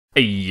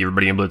Hey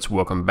everybody, I'm Blitz.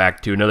 Welcome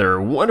back to another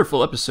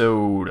wonderful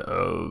episode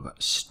of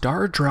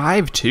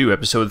Stardrive 2,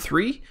 Episode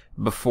 3,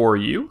 before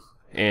you,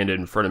 and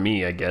in front of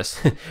me, I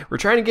guess. We're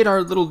trying to get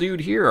our little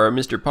dude here, our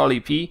Mr. Polly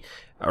P,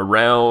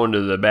 around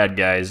the bad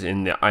guys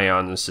in the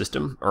ion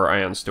system, or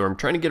ion storm.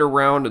 Trying to get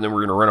around, and then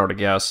we're going to run out of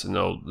gas, and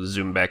they'll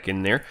zoom back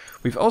in there.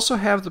 We've also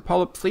have the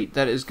polyp fleet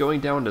that is going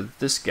down to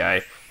this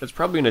guy. That's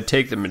probably going to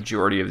take the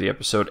majority of the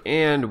episode,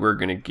 and we're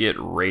going to get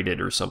raided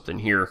or something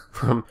here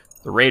from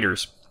the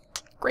raiders.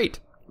 Great.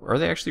 Are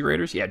they actually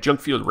raiders? Yeah,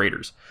 junk field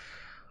raiders.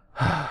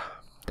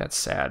 That's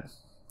sad.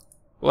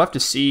 We'll have to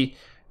see,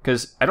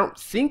 because I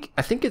think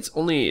it's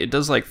only, it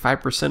does like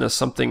 5% of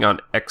something on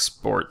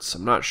exports.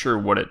 I'm not sure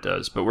what it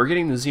does, but we're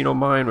getting the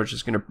Xenomine, which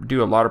is going to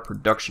do a lot of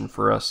production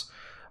for us.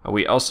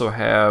 We also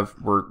have,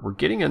 we're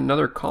getting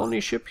another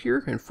colony ship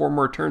here in 4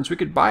 more turns. We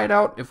could buy it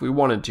out if we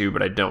wanted to,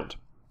 but I don't.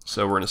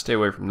 So we're going to stay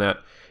away from that.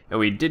 And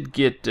we did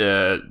get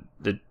the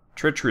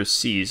treacherous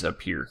seas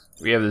up here.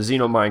 We have the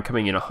Xenomine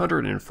coming in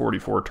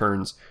 144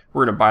 turns.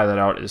 We're going to buy that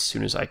out as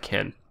soon as I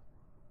can.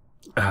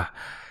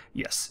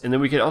 Yes, and then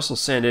we can also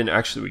send in,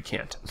 actually we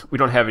can't. We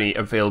don't have any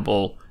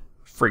available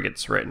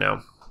frigates right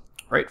now.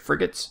 Right,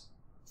 frigates?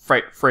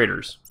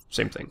 Freighters,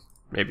 same thing,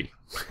 maybe.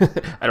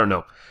 I don't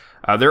know.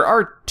 There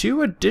are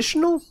 3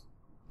 additional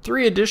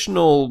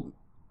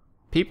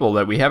people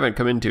that we haven't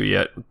come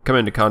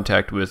into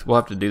contact with. We'll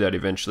have to do that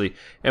eventually,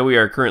 and we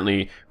are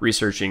currently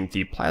researching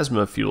the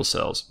plasma fuel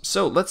cells.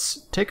 So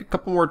let's take a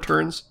couple more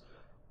turns.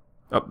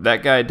 Oh,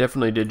 that guy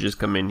definitely did just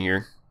come in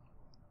here.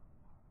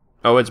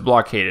 Oh, it's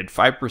blockaded.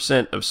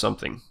 5% of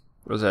something.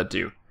 What does that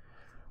do?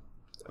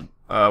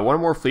 One or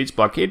more fleets.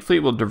 Blockade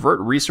fleet will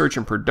divert research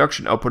and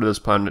production output of this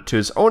planet to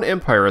its own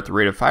empire at the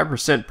rate of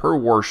 5% per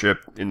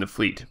warship in the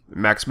fleet, a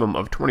maximum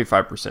of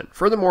 25%.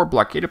 Furthermore,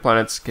 blockaded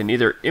planets can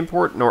neither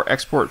import nor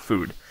export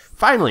food.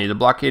 Finally, the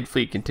blockade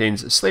fleet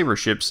contains slaver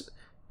ships.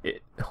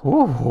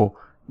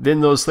 Then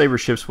those slaver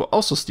ships will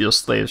also steal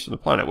slaves from the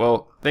planet.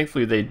 Well,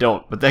 thankfully they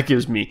don't, but that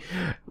gives me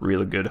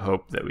really good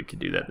hope that we can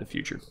do that in the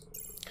future.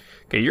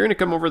 Okay, you're going to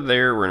come over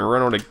there. We're going to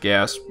run out of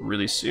gas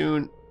really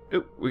soon.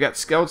 Oh, we got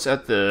scouts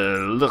at the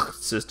Luch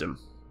system.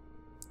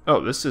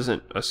 Oh, this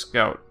isn't a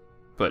scout,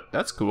 but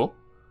that's cool.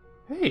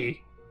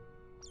 Hey,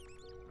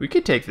 we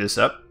could take this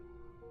up.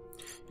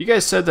 You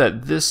guys said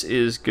that this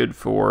is good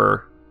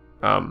for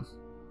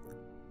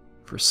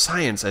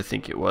science, I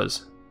think it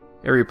was.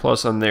 Area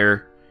plus on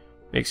there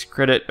makes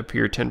credit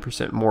appear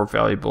 10% more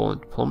valuable in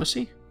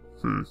diplomacy.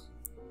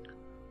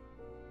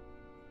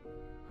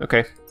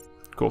 Okay,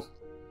 cool.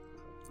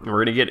 And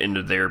we're gonna get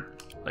into there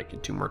like in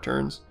 2 more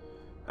turns.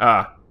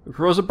 We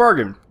propose a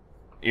bargain.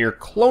 Your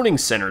cloning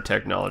center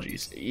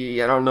technologies.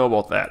 Yeah, I don't know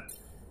about that.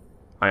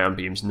 Ion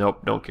beams.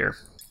 Nope, don't care.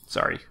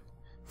 Sorry.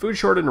 Food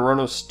shortage in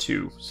Ronos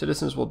 2.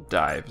 Citizens will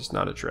die if it's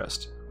not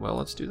addressed. Well,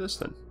 let's do this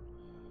then.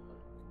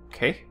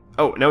 Okay.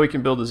 Oh, now we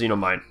can build a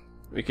Xenomine.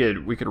 We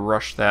could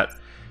rush that.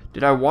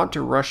 Did I want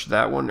to rush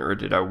that one, or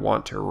did I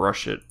want to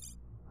rush it?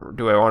 Or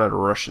do I want to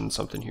rush in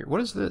something here?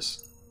 What is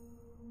this?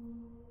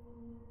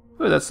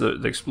 Oh, that's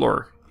the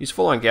Explorer. He's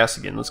full on gas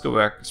again. Let's go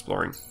back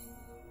exploring.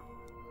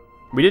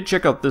 We did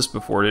check out this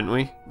before, didn't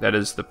we? That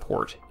is the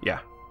port. Yeah.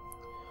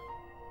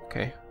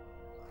 Okay.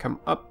 Come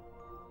up.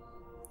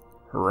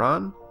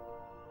 Haran.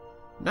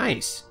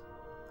 Nice.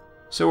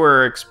 So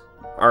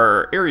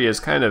our area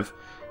is kind of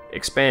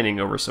expanding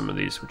over some of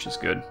these, which is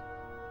good.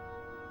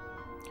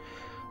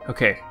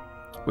 Okay.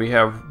 We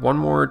have 1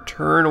 more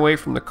turn away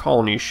from the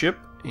colony ship,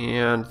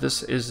 and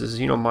this is the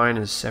Xenomine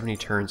is 70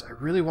 turns. I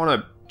really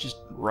want to just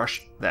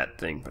rush that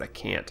thing, but I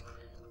can't.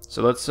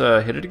 So let's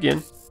hit it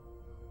again.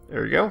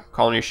 There we go.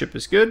 Colony ship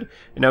is good.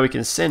 And now we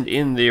can send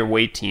in the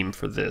away team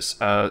for this.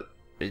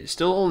 It's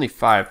still only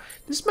 5.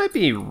 This might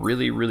be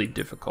really, really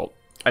difficult.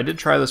 I did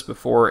try this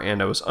before,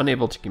 and I was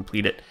unable to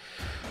complete it.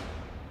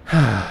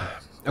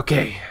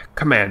 Okay.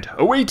 Command.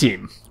 Away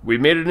team.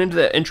 We've made it into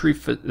the entry.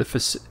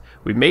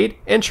 We made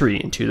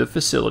entry into the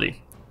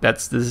facility.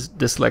 That's this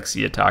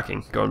dyslexia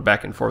talking, going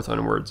back and forth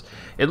on words.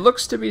 It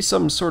looks to be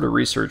some sort of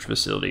research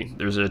facility.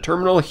 There's a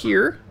terminal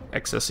here.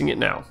 Accessing it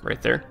now.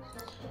 Right there.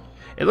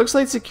 It looks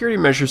like security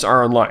measures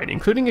are online,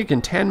 including a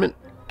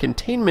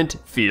containment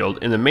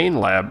field in the main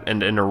lab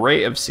and an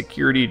array of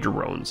security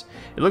drones.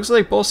 It looks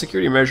like both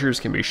security measures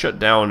can be shut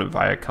down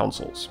via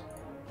consoles.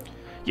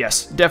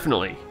 Yes,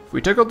 definitely. If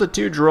we took out the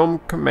 2 drone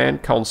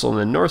command console in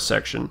the north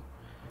section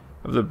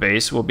of the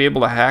base, we'll be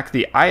able to hack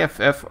the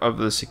IFF of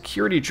the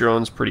security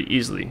drones pretty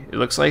easily. It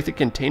looks like the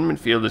containment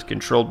field is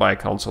controlled by a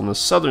console on the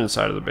southern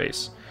side of the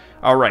base.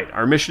 Alright,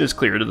 our mission is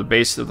clear to the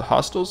base of the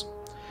hostiles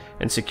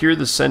and secure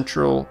the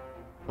central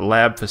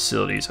lab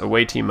facilities.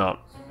 Away team out.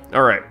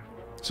 Alright,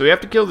 so we have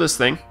to kill this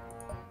thing,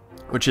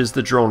 which is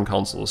the drone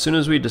console. As soon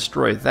as we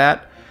destroy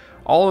that,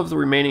 all of the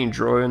remaining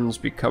drones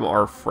become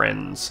our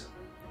friends.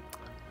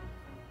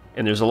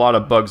 And there's a lot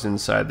of bugs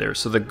inside there.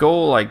 So the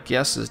goal, I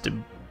guess, is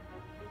to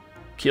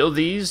kill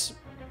these,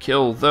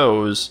 kill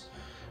those,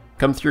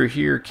 come through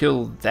here,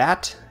 kill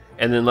that,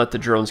 and then let the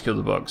drones kill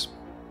the bugs.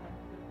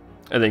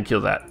 And then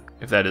kill that,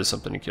 if that is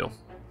something to kill.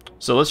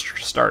 So let's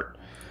start.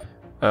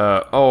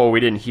 Oh, we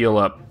didn't heal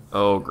up.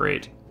 Oh,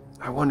 great.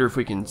 I wonder if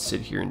we can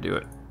sit here and do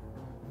it.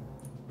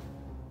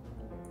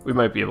 We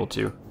might be able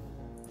to.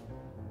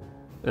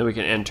 Then we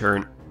can end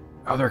turn.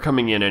 Oh, they're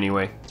coming in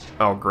anyway.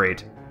 Oh,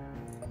 great.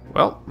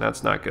 Well,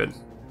 that's not good.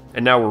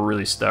 And now we're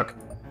really stuck.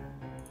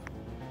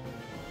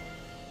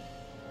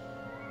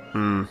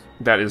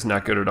 That is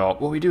not good at all.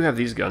 Well, we do have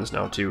these guns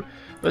now, too.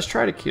 Let's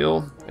try to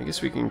kill... I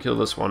guess we can kill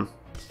this one.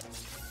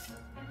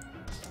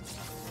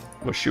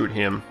 We'll shoot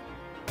him.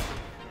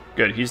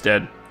 Good, he's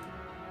dead.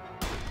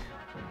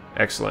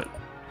 Excellent.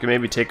 You can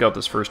maybe take out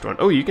this first one.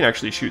 Oh, you can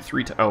actually shoot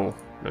 3 times. Oh,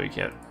 no you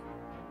can't.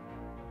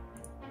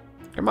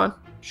 Come on,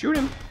 shoot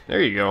him.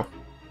 There you go.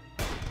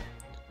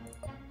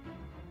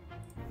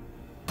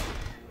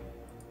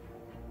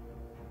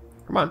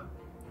 Come on.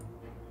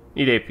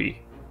 Need AP.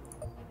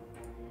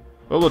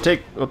 Well, we'll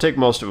take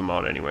most of them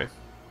out anyway.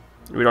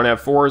 We don't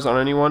have 4s on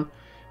anyone.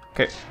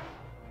 Okay.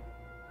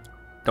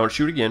 Don't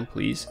shoot again,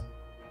 please.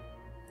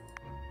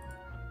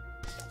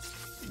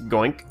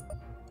 Goink.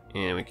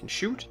 And we can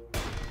shoot.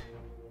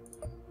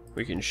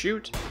 We can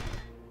shoot.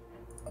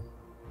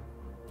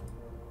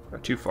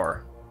 Not too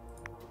far.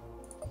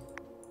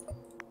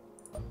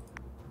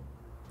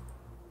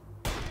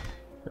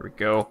 There we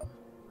go.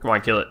 Come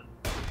on, kill it.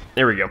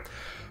 There we go.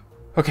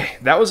 Okay,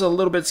 that was a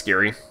little bit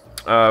scary.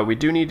 We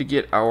do need to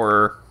get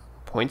our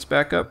points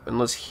back up, and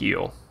let's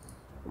heal.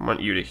 I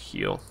want you to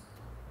heal.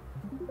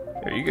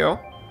 There you go.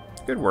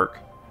 Good work.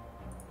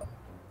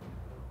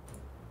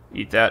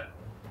 Eat that.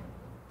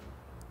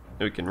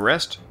 We can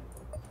rest.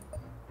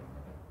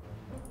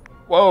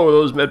 Whoa,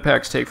 those med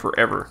packs take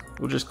forever.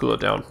 We'll just cool it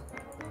down.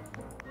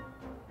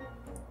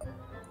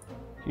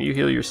 Can you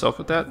heal yourself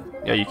with that?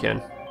 Yeah, you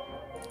can.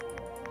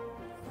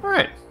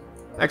 Alright.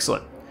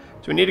 Excellent.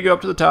 So we need to go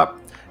up to the top.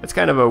 It's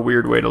kind of a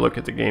weird way to look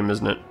at the game,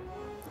 isn't it?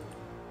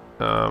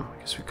 I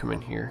guess we come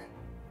in here.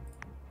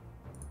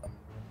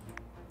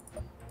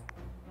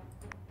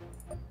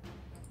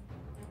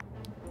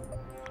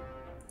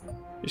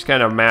 Just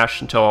kind of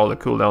mash until all the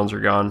cooldowns are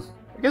gone.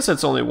 I guess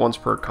it's only once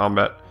per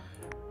combat.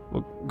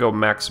 We'll go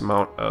max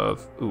amount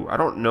of... Ooh, I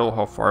don't know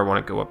how far I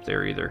want to go up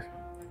there either.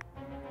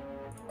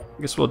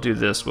 I guess we'll do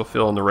this. We'll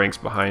fill in the ranks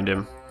behind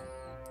him.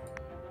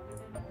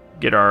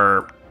 Get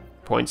our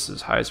points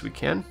as high as we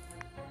can.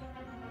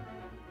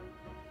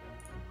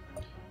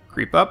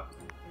 Creep up.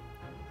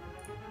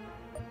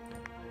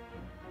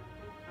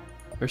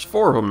 There's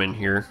 4 of them in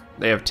here.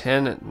 They have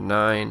 10,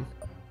 9.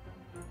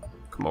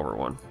 Come over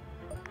one.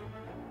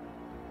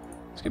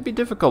 It's gonna be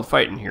difficult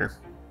fighting here.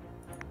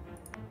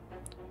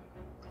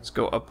 Let's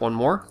go up one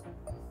more.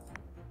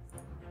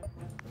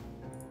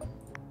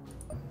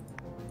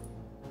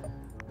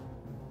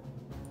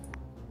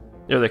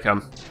 There they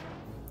come.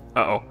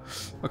 Uh-oh.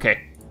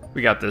 Okay,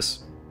 we got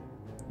this.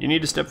 You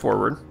need to step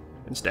forward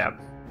and stab.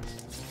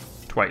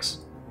 Twice.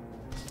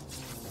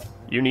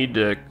 You need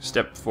to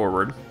step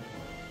forward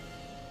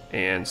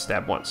and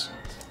stab once.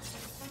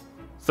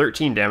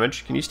 13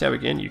 damage. Can you stab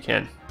again? You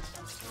can.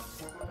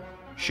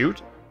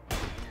 Shoot.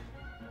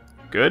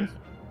 Good.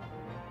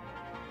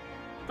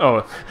 Oh,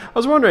 I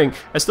was wondering.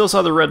 I still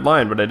saw the red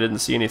line, but I didn't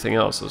see anything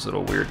else. It was a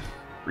little weird.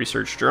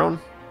 Research drone.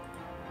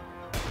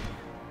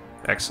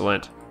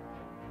 Excellent.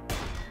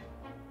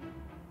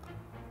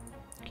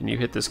 Can you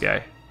hit this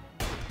guy?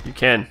 You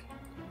can.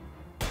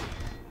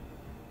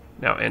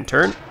 Now end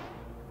turn.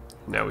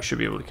 Now we should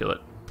be able to kill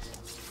it.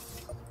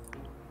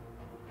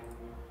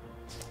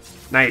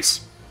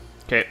 Nice.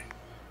 Okay.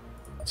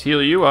 Let's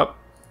heal you up.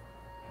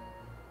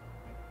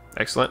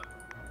 Excellent.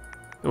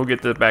 We'll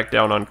get the back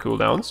down on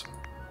cooldowns.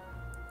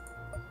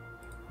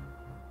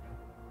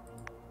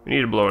 We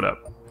need to blow it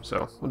up,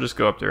 so we'll just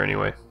go up there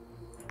anyway.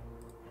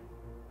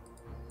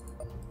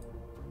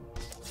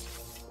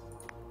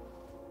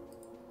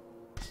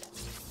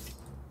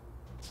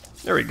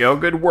 There we go,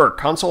 good work.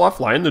 Console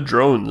offline, the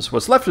drones,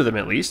 what's left of them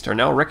at least, are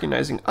now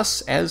recognizing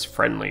us as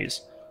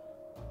friendlies.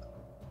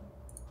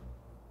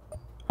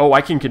 Oh,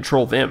 I can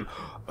control them.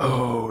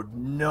 Oh,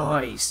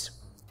 nice.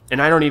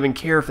 And I don't even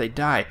care if they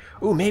die.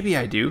 Oh, maybe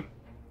I do.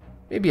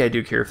 Maybe I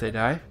do care if they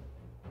die.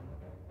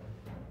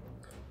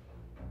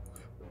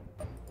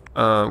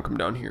 Come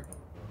down here.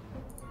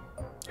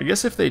 I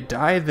guess if they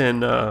die,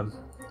 then,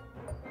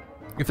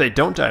 if they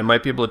don't die, I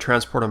might be able to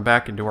transport them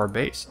back into our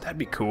base. That'd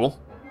be cool.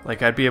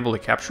 Like, I'd be able to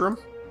capture them.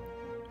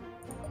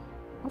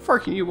 How far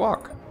can you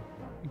walk?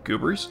 You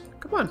goobers?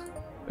 Come on.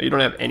 Oh, you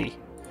don't have any.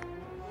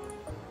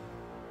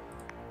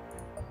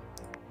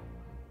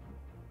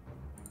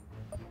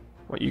 I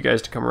want you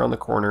guys to come around the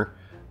corner.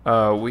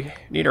 We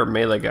need our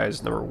melee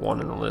guys number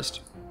 1 in the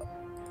list.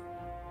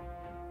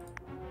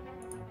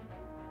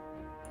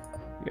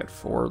 We got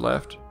 4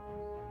 left.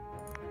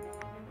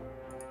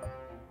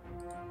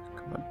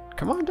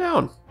 Come on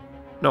down.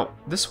 No,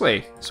 this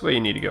way. This way you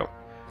need to go.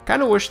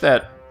 Kind of wish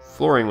that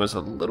flooring was a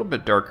little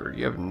bit darker.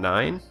 You have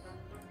 9?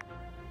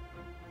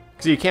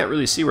 Because you can't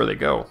really see where they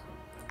go.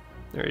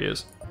 There he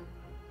is.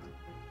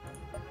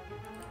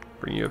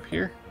 Bring you up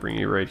here. Bring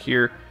you right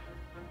here.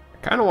 I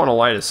kind of want to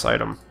light aside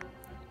him.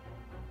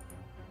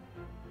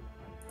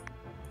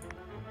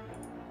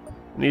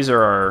 And these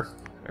are our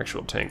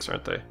actual tanks,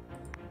 aren't they?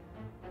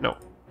 No.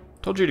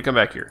 Told you to come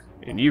back here.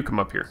 And you come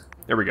up here.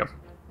 There we go.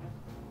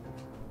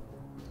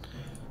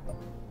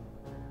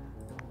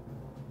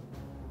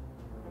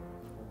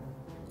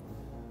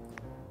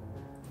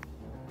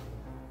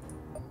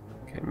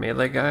 Okay,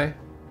 melee guy.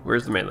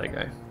 Where's the melee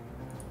guy?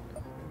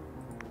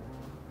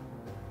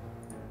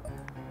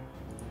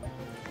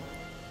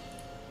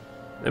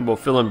 Then we'll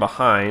fill in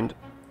behind,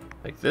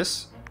 like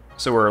this.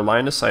 So we're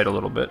line of sight a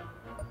little bit.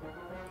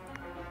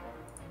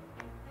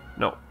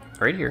 No,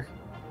 right here.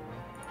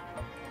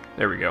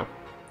 There we go.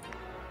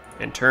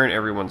 And turn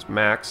everyone's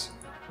max.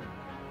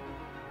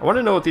 I want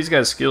to know what these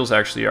guys' skills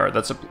actually are.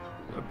 That's a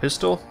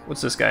pistol?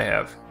 What's this guy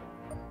have?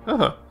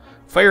 Uh-huh.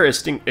 Fire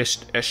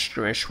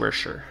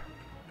extinguisher.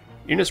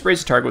 Unit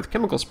sprays a target with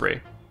chemical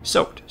spray.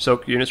 Soaked.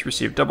 Soaked units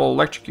receive double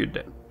electrocute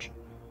damage.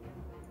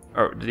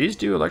 Oh, do these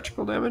do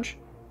electrical damage?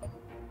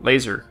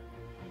 Laser.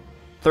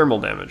 Thermal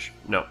damage.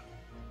 No.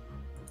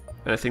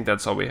 And I think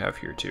that's all we have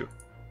here too.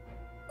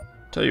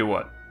 Tell you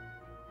what.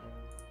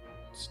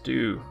 Let's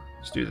do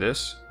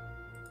this.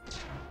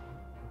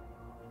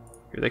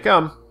 Here they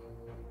come.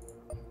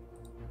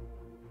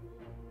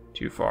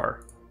 Too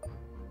far.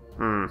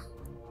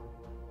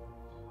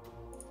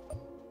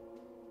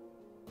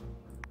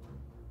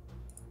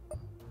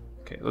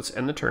 Okay, let's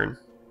end the turn.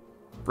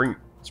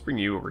 Let's bring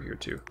you over here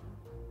too.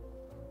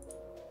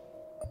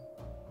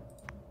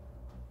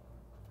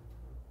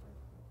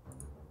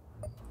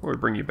 Or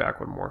bring you back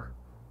one more.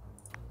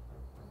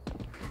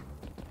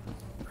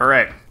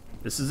 Alright,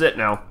 this is it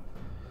now.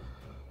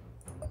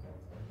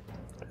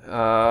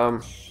 I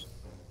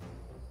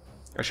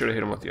should have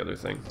hit him with the other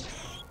thing.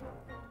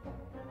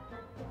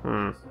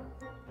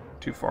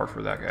 Too far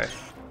for that guy.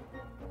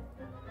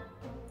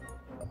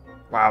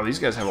 Wow, these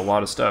guys have a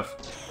lot of stuff.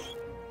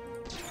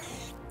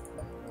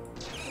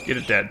 Get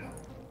it dead.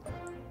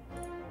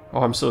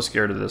 Oh, I'm so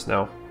scared of this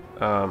now.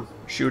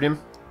 Shoot him.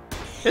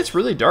 It's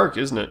really dark,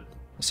 isn't it?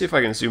 Let's see if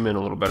I can zoom in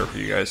a little better for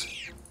you guys.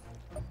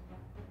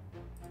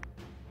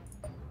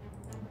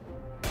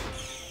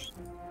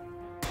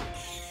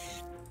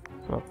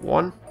 Come up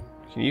one.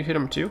 Can you hit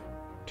him too?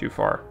 Too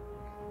far.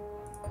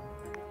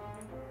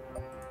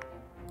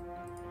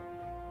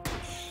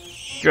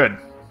 Good.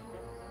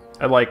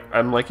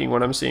 I'm liking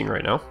what I'm seeing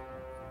right now.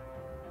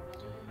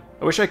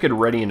 I wish I could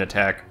ready an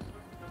attack.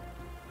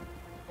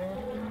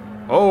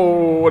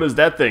 Oh, what is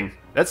that thing?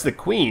 That's the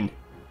queen.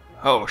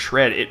 Oh,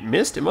 shred. It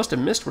missed? It must have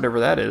missed whatever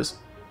that is.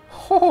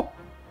 Oh.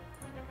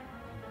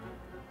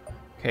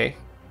 Okay.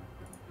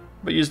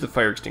 But use the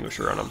fire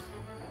extinguisher on him.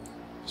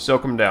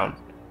 Soak him down.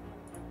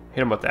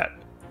 Hit him with that.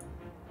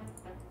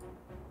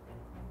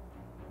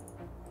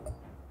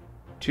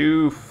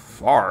 Too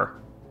far.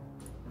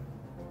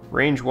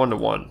 Range 1 to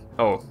 1.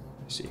 Oh,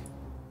 I see.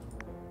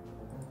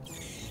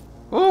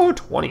 Oh,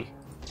 20.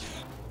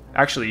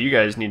 Actually, you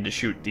guys need to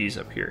shoot these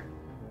up here.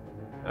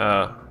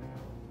 How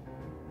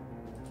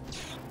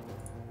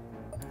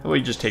about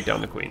you just take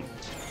down the queen?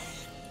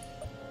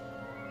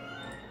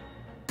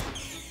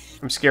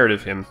 I'm scared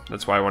of him.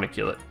 That's why I want to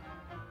kill it.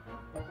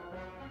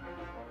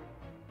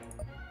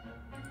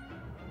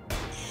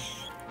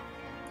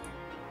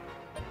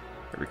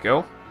 There we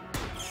go.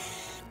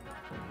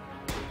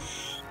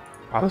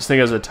 Wow, this thing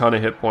has a ton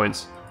of hit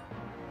points.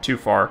 Too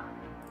far.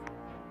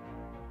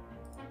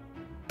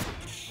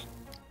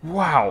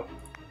 Wow.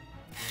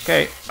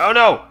 Okay. Oh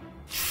no!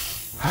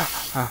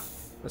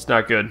 That's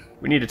not good.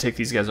 We need to take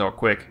these guys out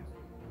quick.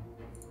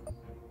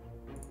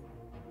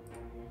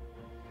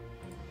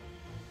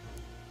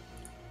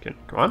 Okay,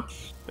 come on.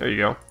 There you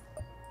go.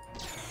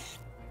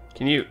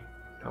 Can you...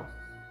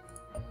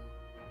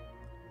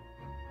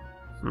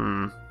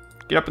 No.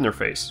 Get up in their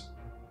face.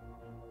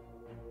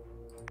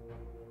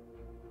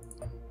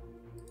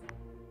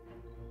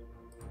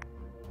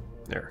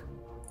 There.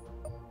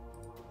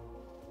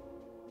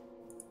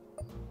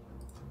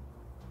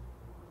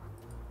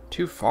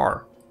 Too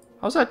far.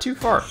 How's that too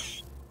far?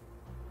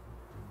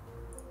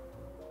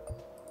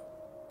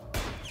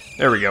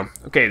 There we go.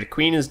 Okay, the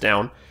queen is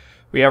down.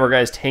 We have our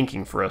guys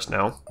tanking for us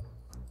now.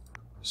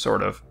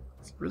 Sort of.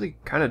 It's really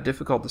kind of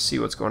difficult to see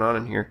what's going on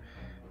in here.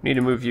 We need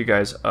to move you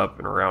guys up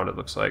and around, it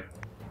looks like.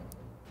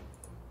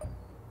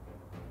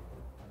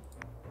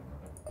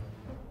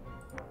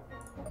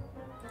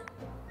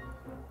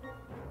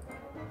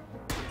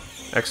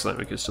 Excellent,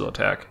 we can still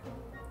attack.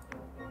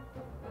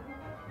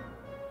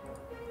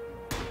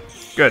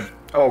 Good.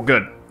 Oh,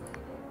 good.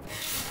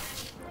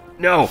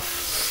 No!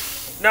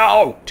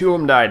 No! Two of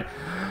them died.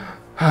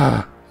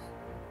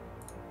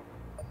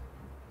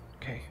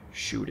 Okay,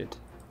 shoot it.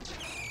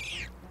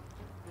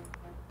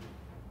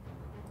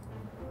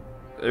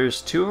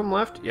 There's two of them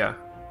left? Yeah.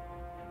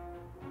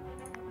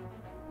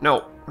 No,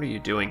 what are you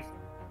doing?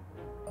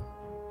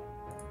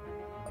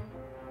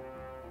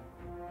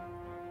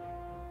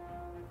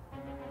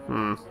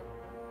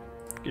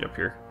 Get up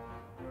here.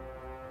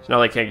 So now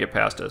they can't get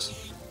past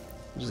us.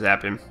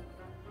 Zap him.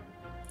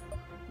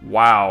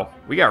 Wow,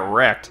 we got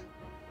wrecked.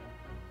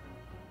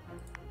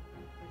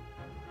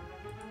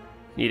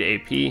 Need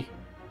AP.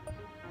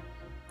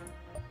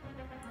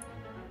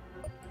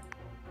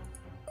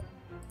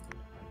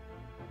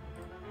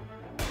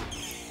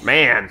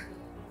 Man!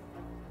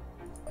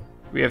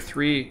 We have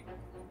 3...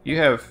 You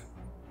have...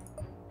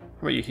 How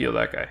about you heal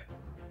that guy?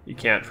 You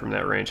can't from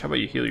that range. How about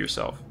you heal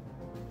yourself?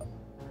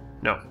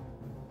 No.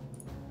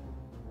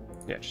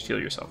 Yeah, just heal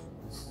yourself.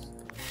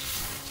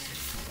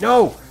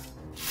 No!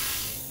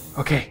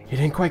 Okay, he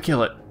didn't quite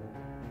kill it.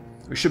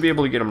 We should be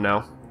able to get him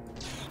now.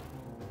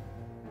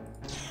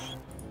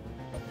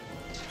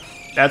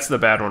 That's the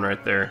bad one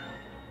right there.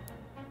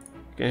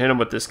 Can hit him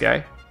with this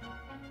guy.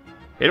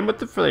 Hit him with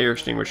the fire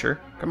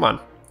extinguisher. Come on.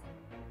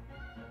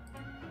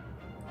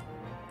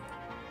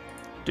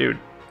 Dude.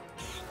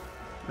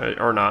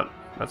 Or not.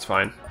 That's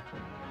fine.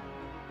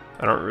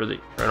 I don't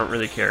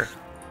really care.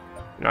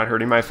 You're not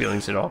hurting my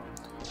feelings at all.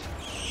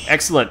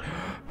 Excellent.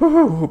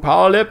 Woohoo!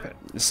 Polyp.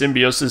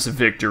 Symbiosis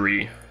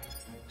victory.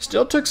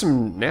 Still took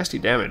some nasty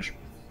damage.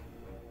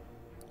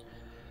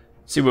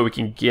 See what we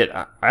can get.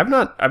 I've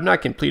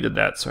not completed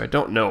that, so I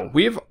don't know.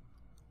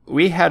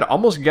 We had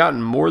almost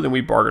gotten more than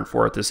we bargained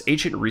for at this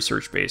ancient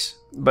research base,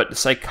 but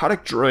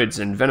psychotic droids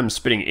and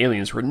venom-spitting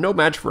aliens were no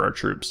match for our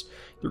troops.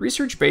 The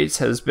research base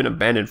has been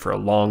abandoned for a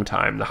long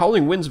time. The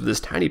howling winds of this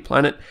tiny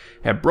planet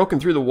have broken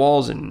through the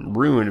walls and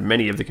ruined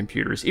many of the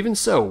computers. Even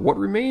so, what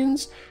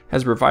remains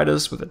has provided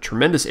us with a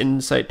tremendous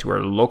insight to our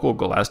local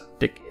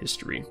galactic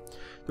history.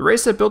 The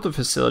race that built the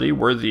facility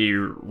were the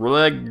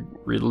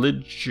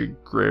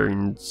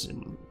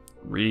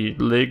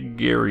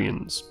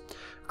Religarians.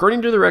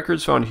 According to the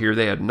records found here,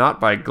 they had not,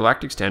 by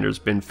galactic standards,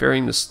 been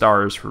ferrying the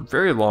stars for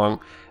very long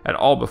at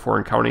all before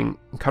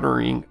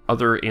encountering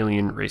other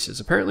alien races.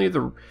 Apparently,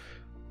 the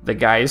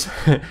guys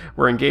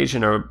were engaged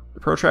in a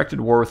protracted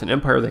war with an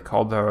empire they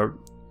called the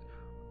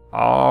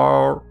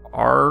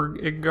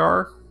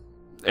Argar,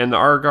 and the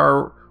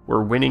Argar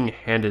were winning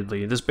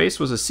handedly. This base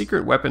was a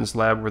secret weapons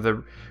lab where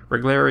the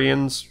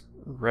Religarians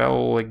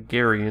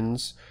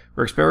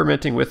were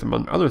experimenting with,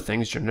 among other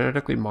things,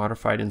 genetically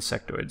modified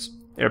insectoids.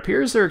 It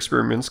appears their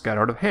experiments got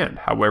out of hand,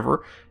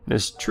 however, and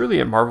it's truly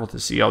a marvel to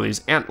see all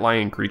these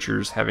ant-lion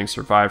creatures having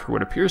survived for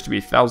what appears to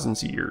be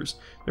thousands of years.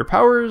 Their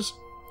powers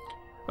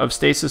of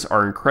stasis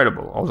are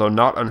incredible, although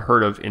not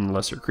unheard of in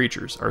lesser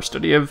creatures. Our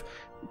study of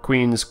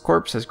Queen's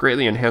corpse has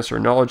greatly enhanced our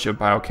knowledge of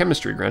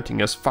biochemistry,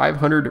 granting us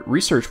 500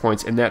 research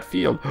points in that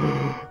field.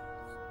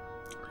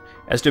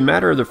 As to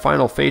matter of the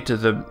final fate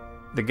of the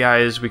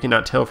guys, we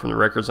cannot tell from the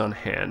records on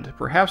hand.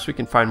 Perhaps we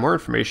can find more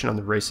information on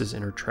the race's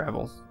inner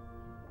travel.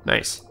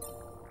 Nice.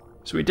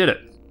 So we did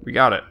it. We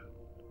got it.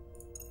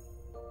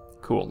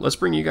 Cool. Let's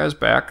bring you guys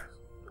back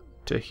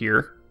to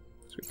here.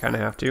 So we kind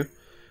of have to.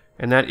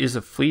 And that is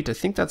a fleet. I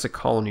think that's a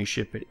colony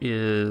ship. It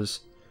is...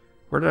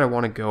 Where did I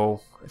want to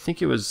go? I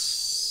think it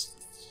was...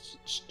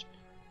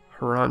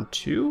 Haran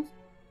 2?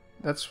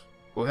 That's...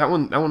 Well, that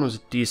one was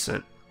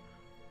decent.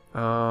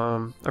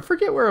 I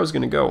forget where I was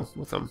going to go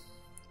with them.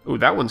 Oh,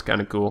 that one's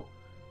kind of cool.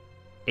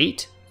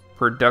 8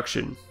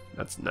 production.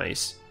 That's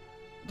nice.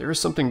 There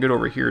is something good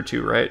over here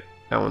too, right?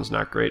 That one's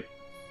not great.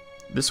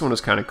 This one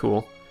is kind of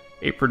cool.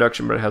 8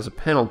 production, but it has a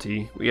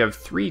penalty. We have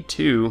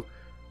 3-2.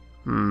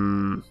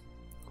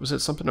 Was it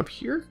something up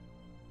here?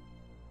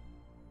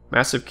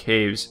 Massive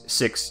caves.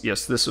 6.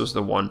 Yes, this was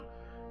the one.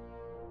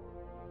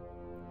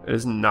 It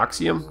is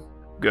Noxium.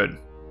 Good.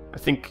 I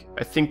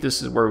think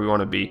this is where we want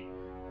to be,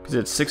 because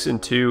it's 6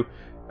 and 2.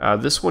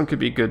 This one could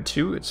be good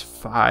too. It's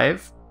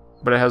 5,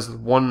 but it has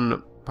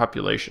 1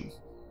 population.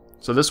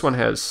 So this one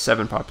has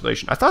 7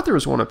 population. I thought there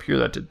was one up here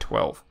that did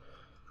 12.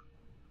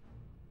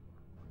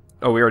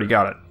 Oh, we already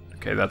got it.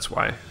 Okay, that's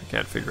why I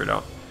can't figure it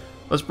out.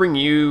 Let's bring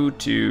you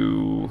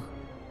to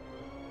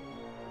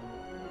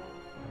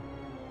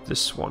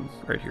this one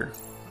right here.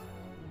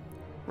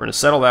 We're going to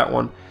settle that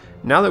one.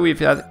 Now that we've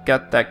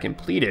got that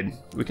completed,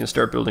 we can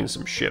start building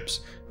some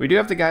ships. We do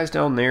have the guys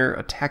down there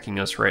attacking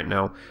us right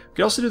now. We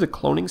can also do the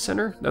cloning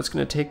center. That's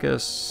going to take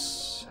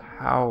us...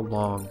 how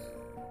long?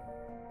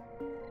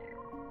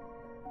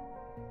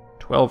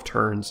 12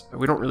 turns.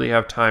 We don't really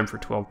have time for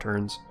 12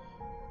 turns.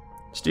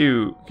 Let's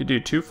do... We could do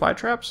 2 fly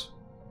traps?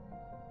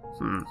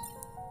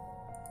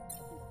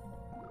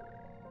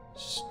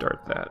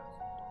 Start that.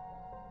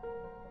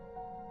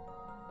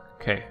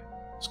 Okay.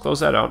 Let's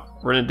close that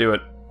out. We're going to do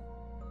it.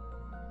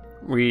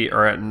 We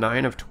are at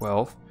 9 of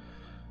 12.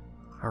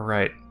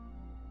 Alright.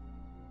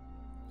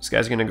 This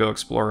guy's going to go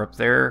explore up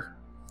there.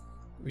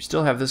 We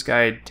still have this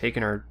guy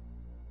taking our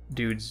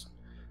dude's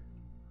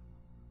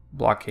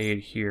blockade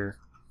here.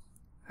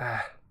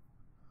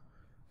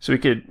 So we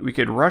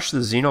could rush the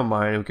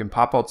Xenomine. We can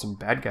pop out some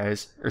bad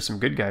guys, or some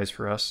good guys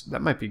for us.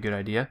 That might be a good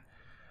idea.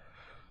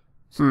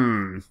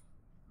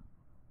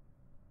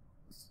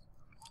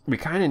 We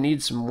kind of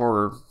need some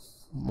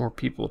more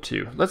people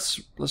too.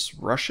 Let's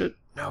rush it.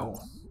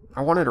 No.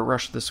 I wanted to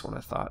rush this one,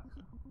 I thought.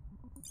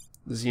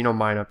 The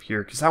Xenomine up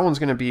here, because that one's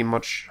going to be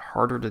much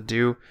harder to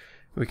do.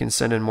 We can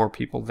send in more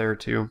people there,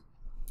 too.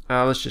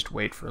 Let's just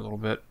wait for a little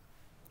bit.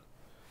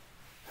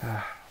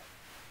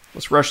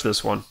 Let's rush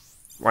this one.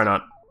 Why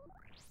not?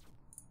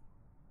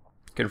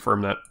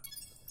 Confirm that.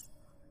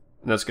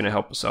 And that's going to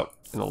help us out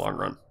in the long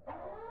run.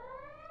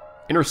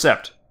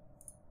 Intercept.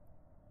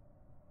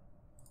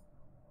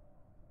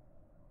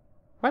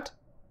 What?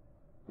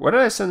 What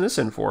did I send this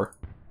in for?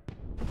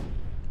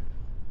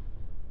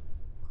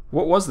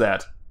 What was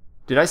that?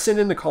 Did I send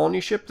in the colony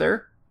ship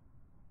there?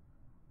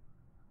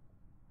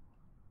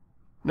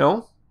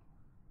 No?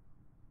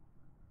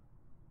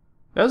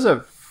 That was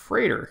a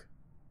freighter.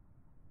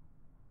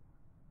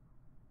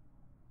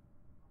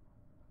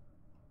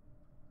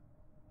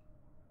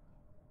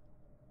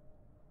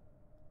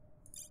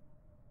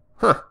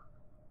 Huh.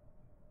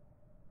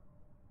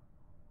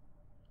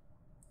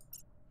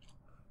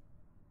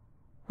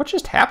 What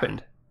just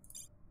happened?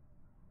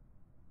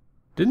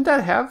 Didn't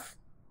that have...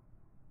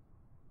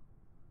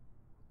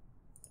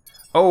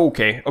 Oh,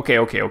 okay.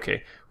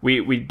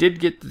 We did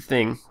get the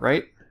thing,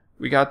 right?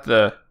 We got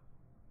the...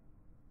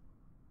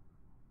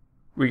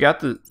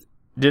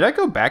 Did I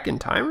go back in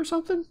time or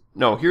something?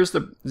 No, here's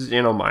the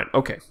mine.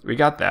 Okay, we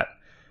got that.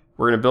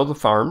 We're going to build the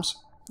farms.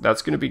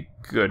 That's going to be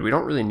good. We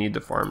don't really need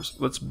the farms.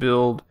 Let's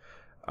build...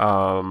 we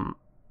don't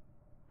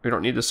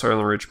need the soil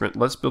enrichment.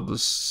 Let's build the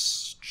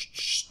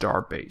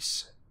star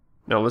base.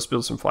 No, let's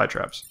build some fly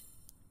traps.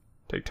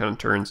 Take 10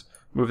 turns.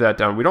 Move that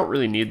down. We don't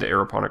really need the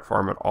aeroponic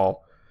farm at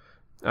all.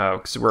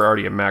 Because we're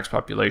already at max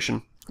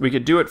population. We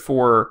could do it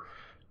for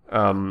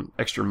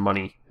extra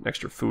money,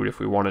 extra food if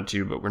we wanted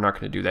to, but we're not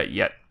going to do that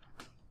yet.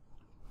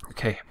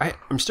 Okay,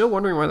 I'm still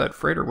wondering why that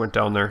freighter went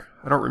down there.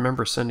 I don't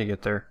remember sending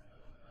it there.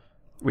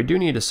 We do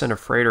need to send a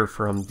freighter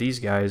from these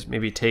guys.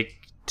 Maybe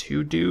take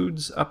 2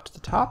 dudes up to the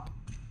top?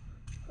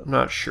 I'm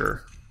not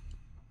sure.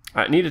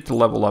 I needed to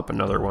level up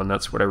another one.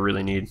 That's what I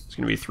really need. It's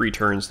going to be 3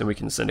 turns. Then we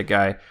can send a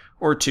guy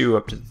or 2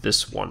 up to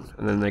this one.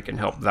 And then they can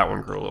help that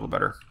one grow a little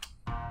better.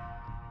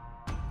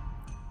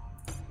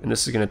 And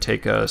this is going to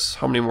take us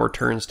how many more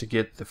turns to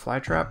get the fly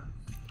trap?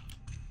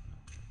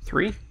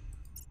 3?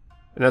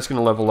 And that's going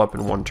to level up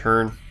in 1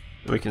 turn.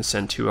 And we can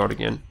send 2 out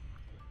again.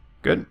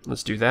 Good.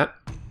 Let's do that.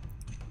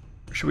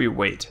 Or should we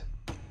wait?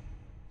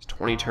 It's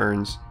 20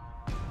 turns.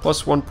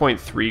 Plus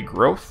 1.3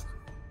 growth.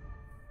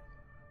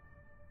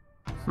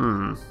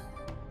 I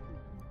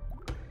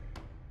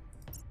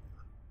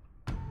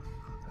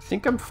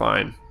think I'm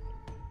fine.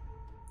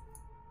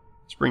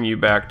 Let's bring you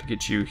back to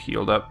get you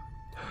healed up.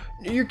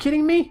 You're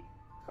kidding me?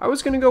 I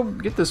was gonna go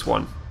get this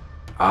one.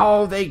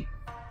 Oh, they...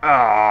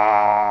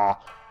 Ah,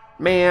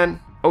 man.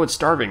 Oh, it's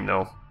starving,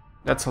 though.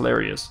 That's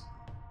hilarious.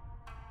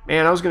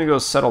 Man, I was gonna go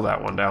settle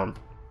that one down.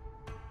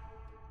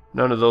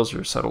 None of those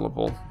are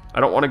settleable. I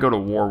don't want to go to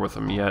war with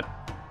them yet.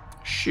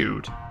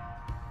 Shoot.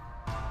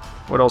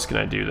 What else can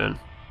I do, then?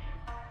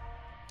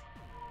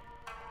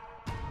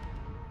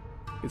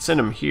 I could send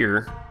them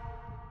here.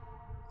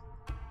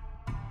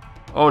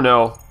 Oh,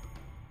 no.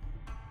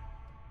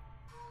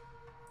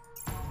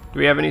 Do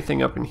we have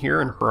anything up in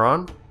here in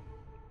Huron?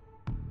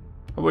 How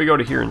about we go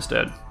to here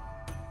instead?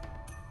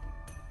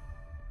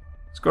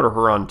 Let's go to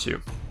Huron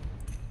too.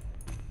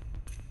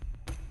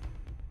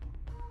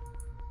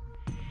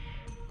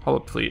 Hull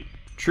fleet.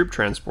 Troop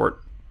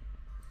transport.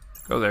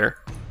 Go there.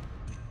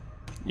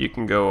 You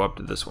can go up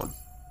to this one.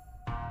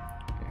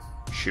 Okay.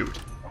 Shoot.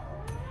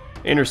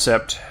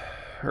 Intercept.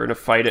 We're gonna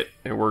fight it,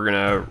 and we're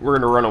gonna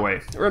run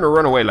away. We're gonna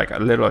run away like a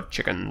little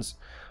chickens.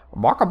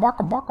 Baka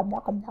baka baka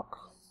baka baka.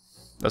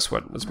 That's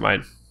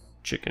my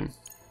chicken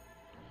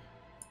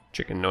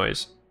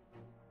noise.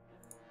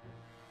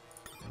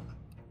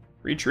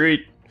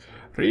 Retreat.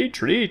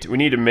 Retreat. We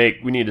need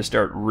to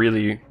start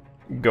really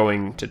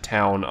going to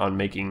town on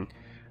making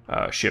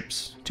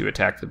ships to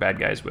attack the bad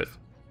guys with.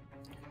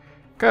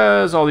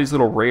 Because all these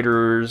little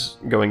raiders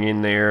going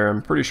in there,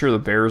 I'm pretty sure the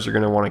bears are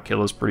going to want to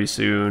kill us pretty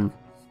soon.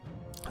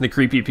 The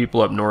creepy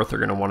people up north are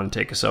going to want to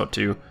take us out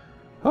too.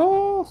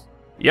 Oh,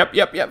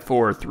 yep.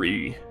 4,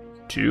 3,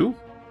 2,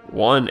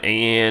 1,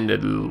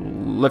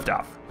 and lift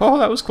off. Oh,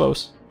 that was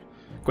close.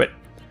 Quit.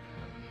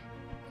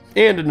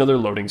 And another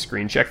loading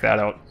screen. Check that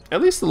out.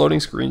 At least the loading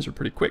screens are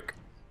pretty quick.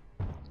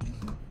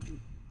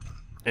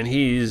 And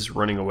he's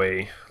running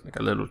away like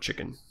a little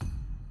chicken.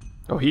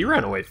 Oh, he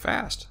ran away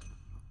fast.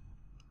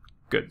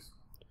 Good.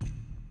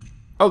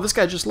 Oh, this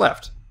guy just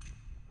left.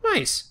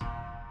 Nice.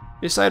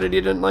 He decided he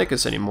didn't like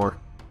us anymore.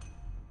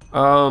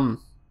 Can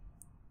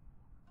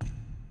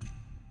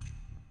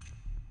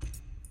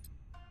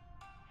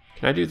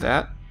I do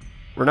that?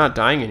 We're not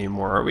dying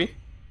anymore, are we?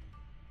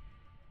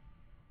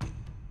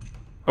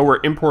 Oh,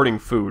 we're importing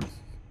food.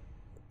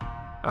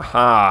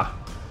 Aha.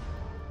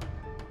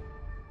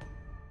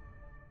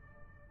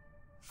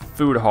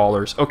 Food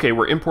haulers. Okay,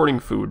 we're importing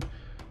food.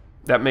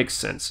 That makes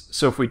sense.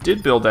 So if we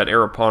did build that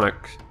aeroponic...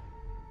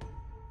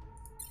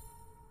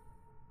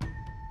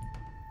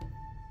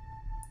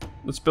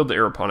 Let's build the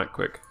aeroponic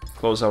quick.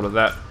 Close out of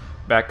that.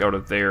 Back out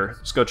of there.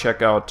 Let's go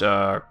check out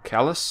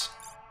Callus.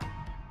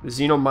 The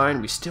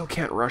Xenomine. We still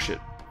can't rush it.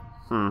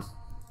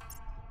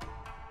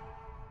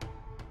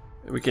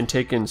 We can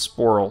take in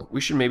Sporl. We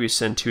should maybe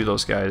send 2 of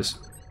those guys.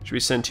 Should we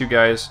send 2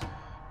 guys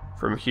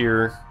from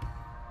here?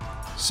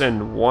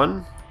 Send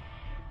 1?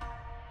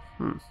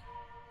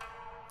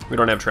 We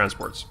don't have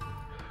transports.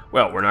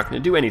 Well, we're not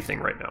going to do anything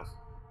right now.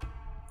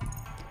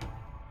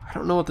 I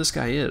don't know what this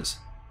guy is.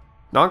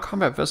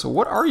 Non-combat vessel,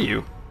 what are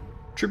you?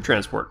 Troop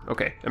transport.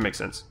 Okay, that makes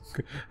sense.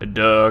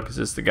 Duh, because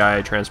it's the guy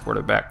I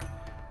transported back.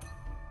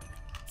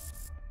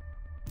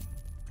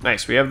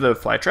 Nice, we have the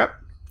fly trap.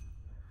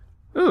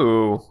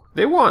 Ooh,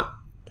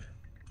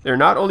 they're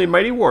not only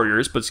mighty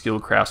warriors, but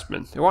skilled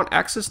craftsmen. They want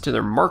access to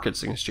their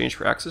markets in exchange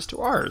for access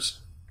to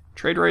ours.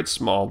 Trade rate's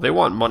small. They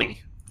want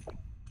money.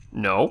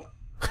 No.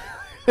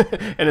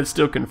 And it's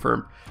still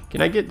confirmed.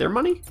 Can I get their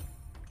money?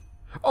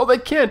 Oh, they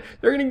can.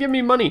 They're going to give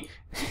me money.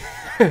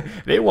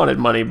 They wanted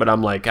money, but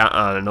I'm like,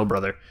 no,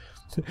 brother.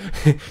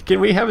 Can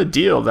we have a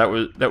deal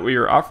that we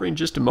were offering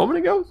just a moment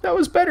ago? That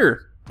was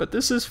better. But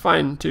this is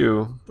fine,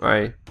 too,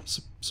 I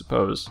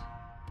suppose.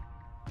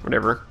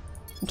 Whatever.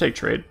 I'll take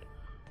trade.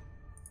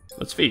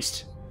 Let's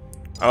feast.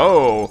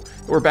 Oh,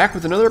 we're back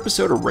with another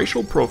episode of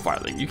racial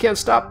profiling. You can't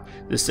stop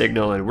the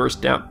signal and we're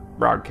stop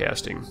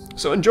broadcasting.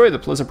 So enjoy the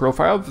pleasant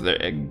profile of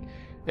the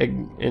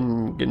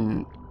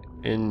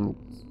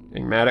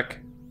enigmatic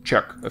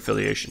Chuck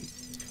affiliation.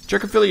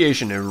 Chuck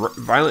affiliation, a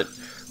violent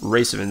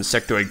race of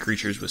insectoid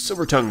creatures with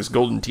silver tongues,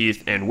 golden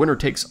teeth, and winner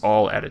takes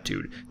all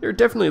attitude. They're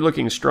definitely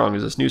looking strong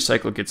as this new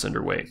cycle gets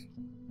underway.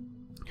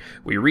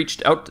 We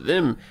reached out to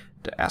them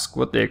to ask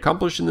what they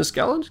accomplished in this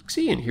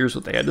galaxy, and here's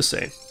what they had to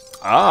say.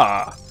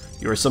 Ah,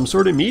 you are some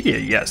sort of media,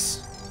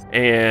 yes.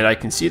 And I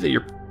can see that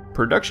your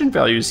production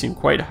values seem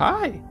quite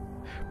high.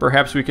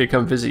 Perhaps we could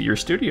come visit your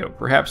studio.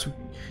 Perhaps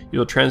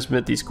you'll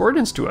transmit these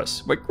coordinates to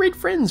us. What great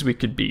friends we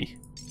could be.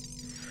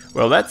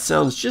 Well, that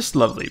sounds just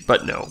lovely,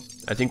 but no.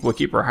 I think we'll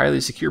keep our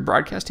highly secure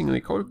broadcasting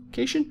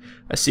location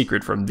a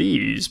secret from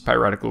these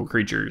piratical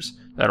creatures.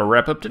 That'll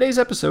wrap up today's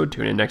episode.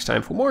 Tune in next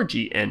time for more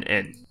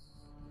GNN.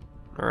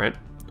 Alright.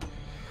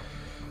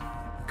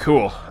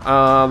 Cool.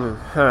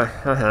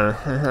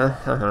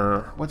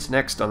 What's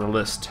next on the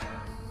list?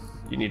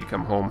 You need to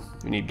come home.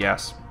 You need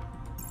gas.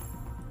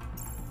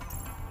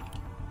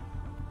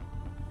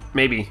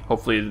 Maybe.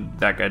 Hopefully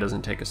that guy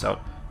doesn't take us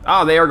out.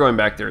 Ah, they are going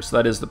back there, so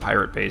that is the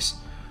pirate base.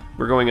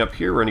 We're going up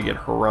here. We're going to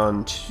get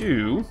Haran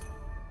 2.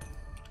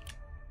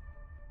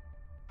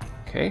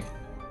 Okay.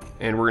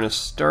 And we're going to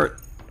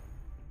start...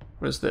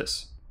 What is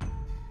this?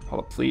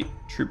 Hull fleet,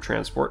 troop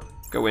transport.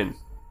 Go in.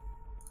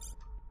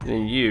 And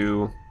then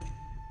you...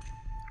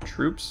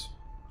 Troops.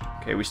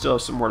 Okay, we still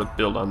have some more to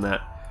build on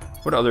that.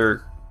 What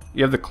other...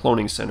 You have the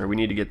cloning center. We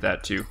need to get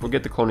that too. We'll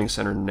get the cloning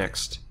center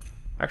next.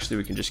 Actually,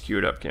 we can just queue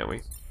it up, can't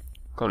we?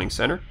 Cloning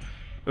center.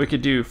 We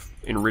could do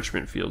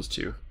enrichment fields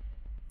too.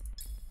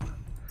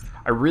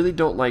 I really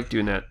don't like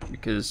doing that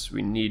because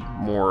we need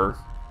more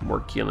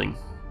killability.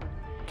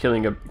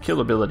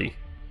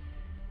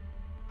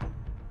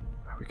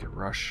 We could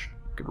rush.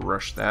 We could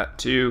rush that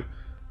too.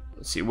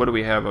 Let's see, what do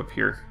we have up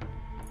here?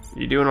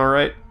 You doing all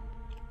right,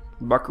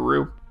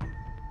 Buckaroo?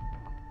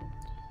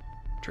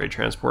 Trade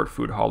transport,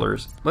 food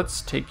haulers.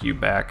 Let's take you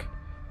back.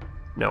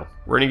 No,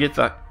 we're gonna get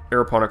the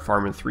aeroponic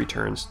farm in 3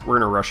 turns. We're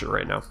gonna rush it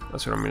right now.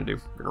 That's what I'm gonna do.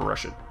 We're gonna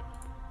rush it.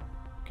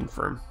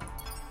 Confirm.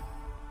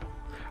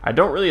 I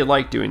don't really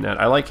like doing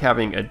that. I like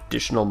having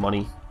additional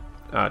money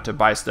to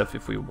buy stuff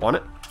if we want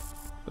it,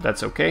 but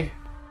that's okay.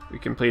 We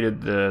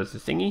completed the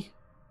thingy,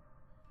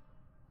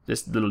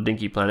 this little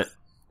dinky planet,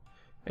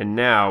 and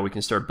now we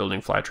can start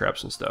building fly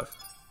traps and stuff.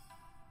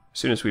 As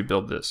soon as we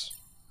build this.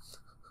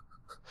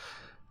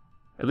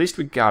 At least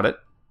we got it.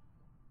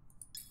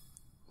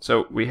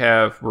 So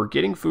we're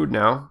getting food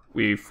now.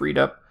 We freed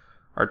up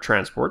our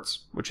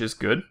transports, which is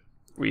good.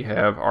 We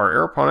have our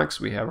aeroponics,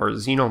 we have our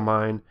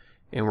xenomine,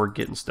 and we're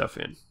getting stuff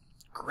in.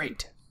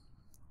 Great.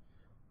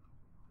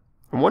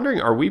 I'm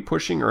wondering, are we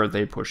pushing or are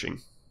they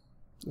pushing?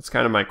 That's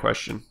kind of my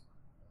question.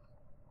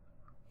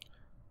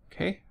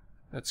 Okay,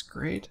 that's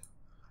great.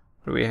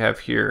 What do we have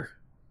here?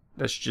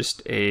 That's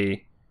just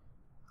a...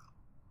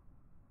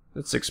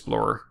 That's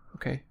Explorer.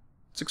 Okay,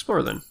 let's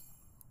explore then.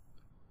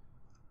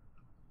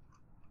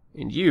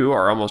 And you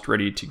are almost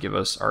ready to give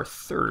us our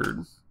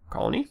 3rd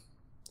colony.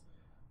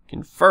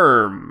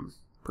 Confirm.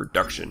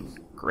 Production.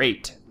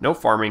 Great. No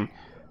farming.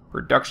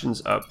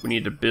 Production's up. We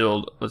need to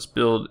build. Let's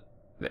build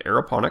the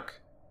aeroponic.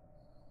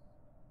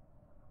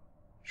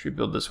 Should we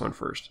build this one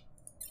first?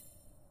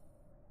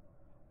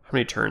 How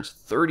many turns?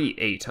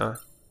 38, huh?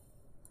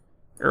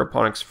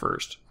 Aeroponics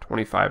first.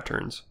 25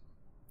 turns.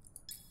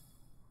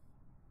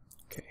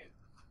 Okay.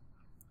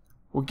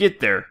 We'll get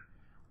there.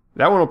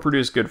 That one will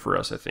produce good for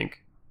us, I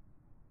think.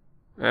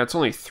 It's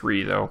only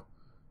 3, though.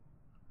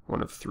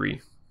 1 of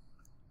 3.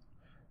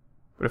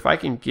 But if I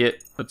can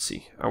get... Let's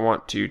see. I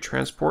want to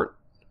transport...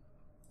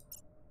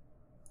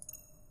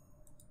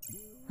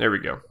 There we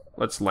go.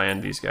 Let's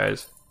land these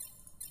guys.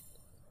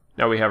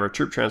 Now we have our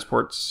troop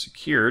transport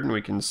secured, and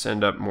we can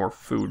send up more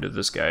food to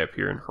this guy up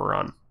here in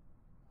Haran.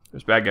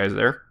 There's bad guys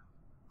there.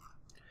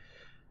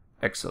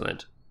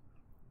 Excellent.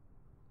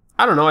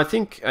 I don't know. I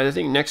think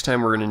next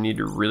time we're going to need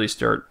to really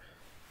start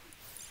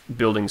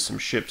building some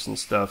ships and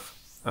stuff.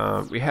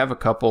 We have a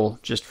couple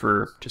just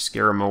to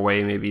scare them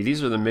away. Maybe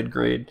these are the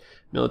mid-grade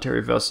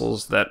military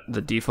vessels that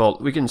the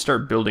default. We can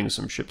start building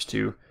some ships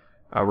too.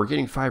 We're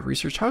getting 5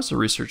 research. How's the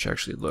research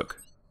actually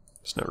look?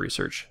 It's not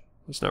research.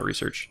 It's not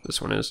research.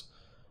 This one is.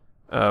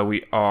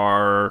 We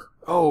are...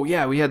 Oh,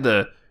 yeah, we had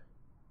the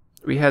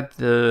We had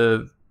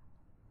the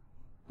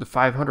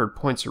 500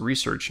 points of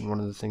research in one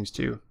of the things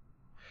too.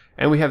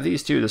 And we have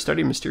these too, the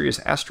study of mysterious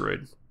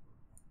asteroid.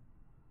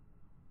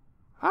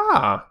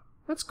 Ah,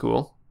 that's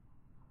cool.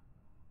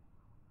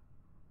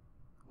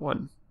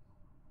 1.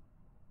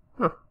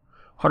 Huh.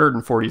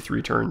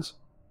 143 turns.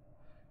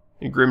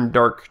 And grim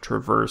dark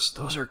traverse.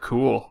 Those are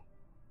cool.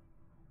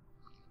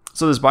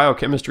 So this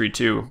biochemistry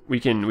too, we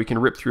can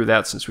rip through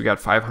that since we got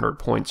 500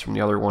 points from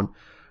the other one.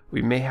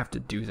 We may have to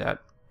do that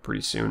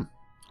pretty soon.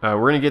 We're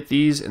going to get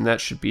these, and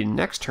that should be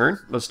next turn.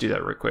 Let's do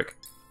that real quick.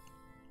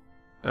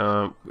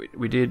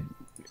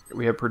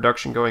 We have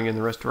production going in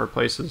the rest of our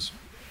places.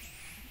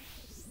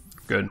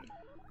 Good.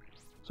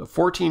 So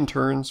 14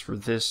 turns for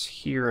this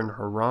here in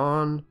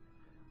Haran.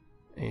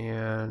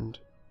 And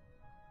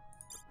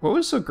what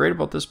was so great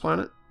about this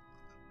planet?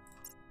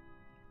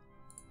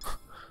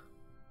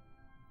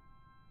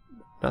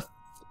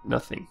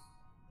 Nothing.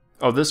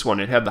 Oh, this one,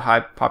 it had the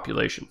high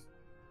population.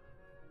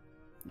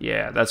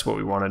 Yeah, that's what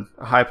we wanted.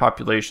 A high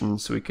population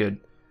so we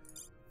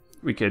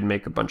could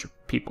make a bunch of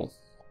people.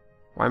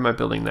 Why am I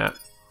building that?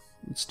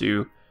 Let's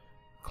do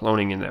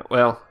cloning in that.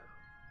 Well,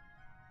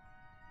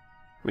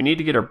 we need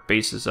to get our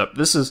bases up.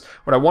 This is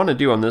what I want to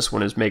do on this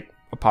one, is make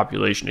a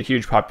population, a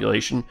huge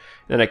population,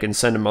 then I can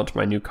send them out to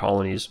my new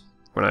colonies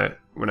when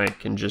I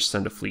can just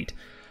send a fleet.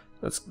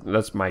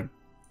 That's my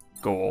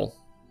goal.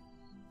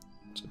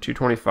 So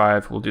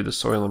 225, we'll do the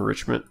soil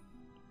enrichment.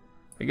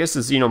 I guess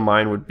the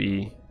xenomine would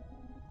be...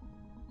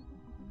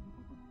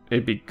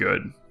 it'd be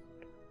good.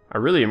 I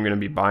really am going to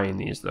be buying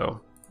these,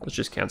 though. Let's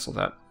just cancel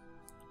that.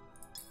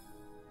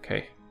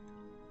 Okay.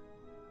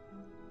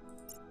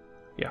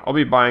 Yeah, I'll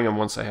be buying them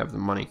once I have the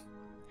money.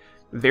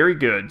 Very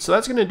good. So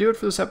that's going to do it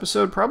for this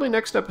episode. Probably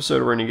next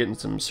episode we're going to get in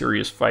some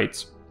serious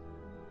fights.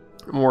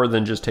 More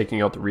than just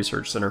taking out the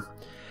research center.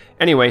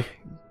 Anyway,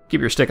 keep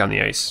your stick on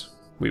the ice.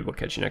 We will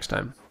catch you next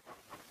time.